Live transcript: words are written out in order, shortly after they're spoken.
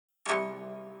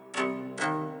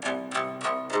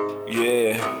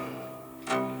Yeah.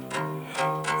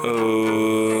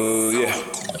 Oh, yeah.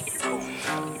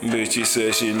 Bitch, she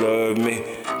said she loved me.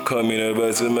 Coming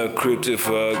over to my crib to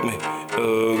fuck me.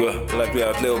 Oh, God. Like me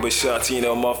out little bit shouting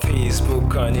on my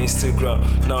Facebook and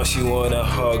Instagram. Now she wanna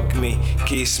hug me,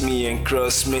 kiss me and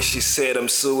cross me. She said I'm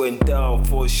so down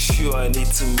for sure. I need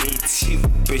to meet you.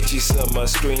 Bitches on my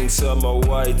screen, some are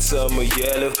white, some are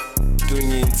yellow.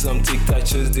 Doing some TikTok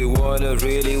shows, they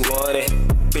really want it.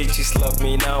 Bitches love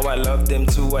me now, I love them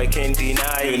too, I can't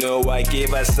deny. You know I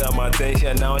gave her some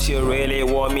attention, now she really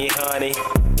want me, honey.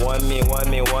 Want me,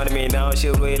 now she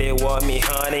really want me,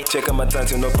 honey. Check out my time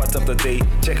to know part of the day.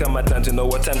 Check out my time to know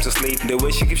what time to sleep. The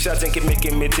way she keeps shouting, keep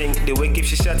making me think. The way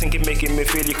she shouting, keep making me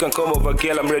feel. You can come over,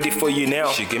 girl, I'm ready for you now.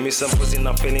 She give me some pussy and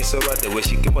I'm feeling so right. The way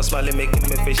she keep on smiling, making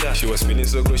me face shy. She was feeling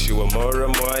so good, she want more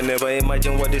and more. I never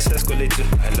imagined what this escalate to.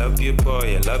 I love you,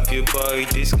 boy, I love you, boy.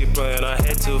 This keep running, I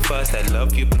head too fast. I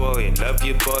love you, boy, I love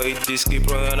you, boy. This keep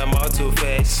running, I'm out too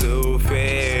fast, so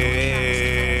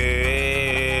fast.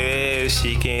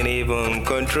 She can't even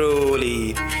control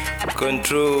it.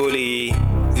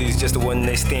 This is just a one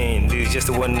night stand. This is just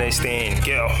a one night stand,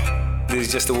 girl. This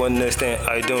is just a one night stand.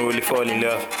 I don't really fall in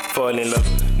love.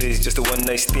 This is just a one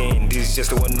night stand. This is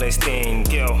just a one night stand,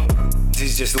 girl. This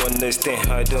is just a one night stand.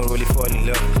 I don't really fall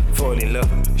in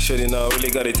love. Shorty now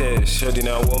really got a test. Shorty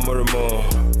now want more and more.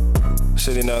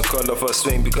 Shorty now call off her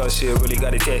swing because she really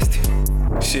got a test.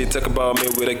 She talk about me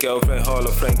with a girlfriend, all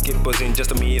her friend keep buzzing just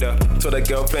to meet her. So that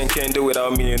girlfriend can't do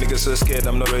without me, nigga so scared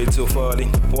I'm not ready to fall in.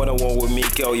 One-on-one with me,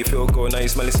 girl, you feel good, now you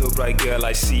smelling so bright, girl,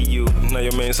 I see you. Now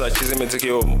your man start chasing me to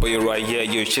kill, but you're right, yeah,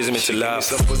 you're chasing me to laugh.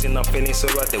 Some pussy, I'm feeling so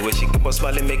right, the way she keep on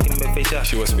smiling, making me face shy.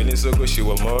 She was feeling so good, she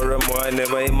want more and more, I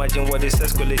never imagined what this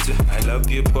escalate to. I love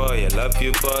you, boy,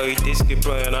 this keep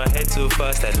running, I head too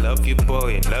fast. I love you,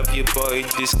 boy,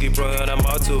 this keep running, I'm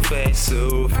out too fast,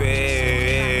 so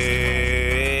fast.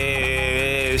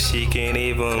 She can't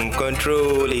even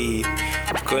control it.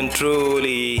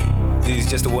 This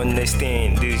is just a one night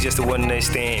stand.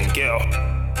 Girl.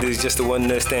 This is just a one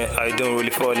night stand. I don't really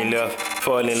fall in love.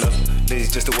 This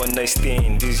is just a one night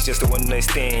stand.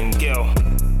 Girl.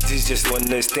 This is just one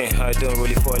night stand. I don't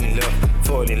really fall in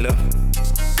love.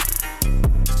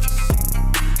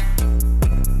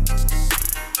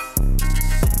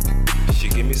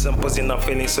 Give me some pussy and I'm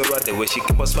feeling so right. The way she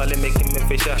keep on smiling, making me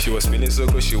face shy. She was feeling so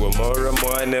good, she want more and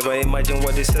more. I never imagined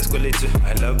what this escalate to.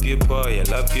 I love you, boy,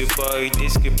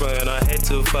 this keep running, I head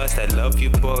too fast. I love you,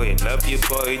 boy,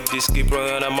 this keep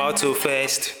running, I'm out too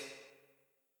fast.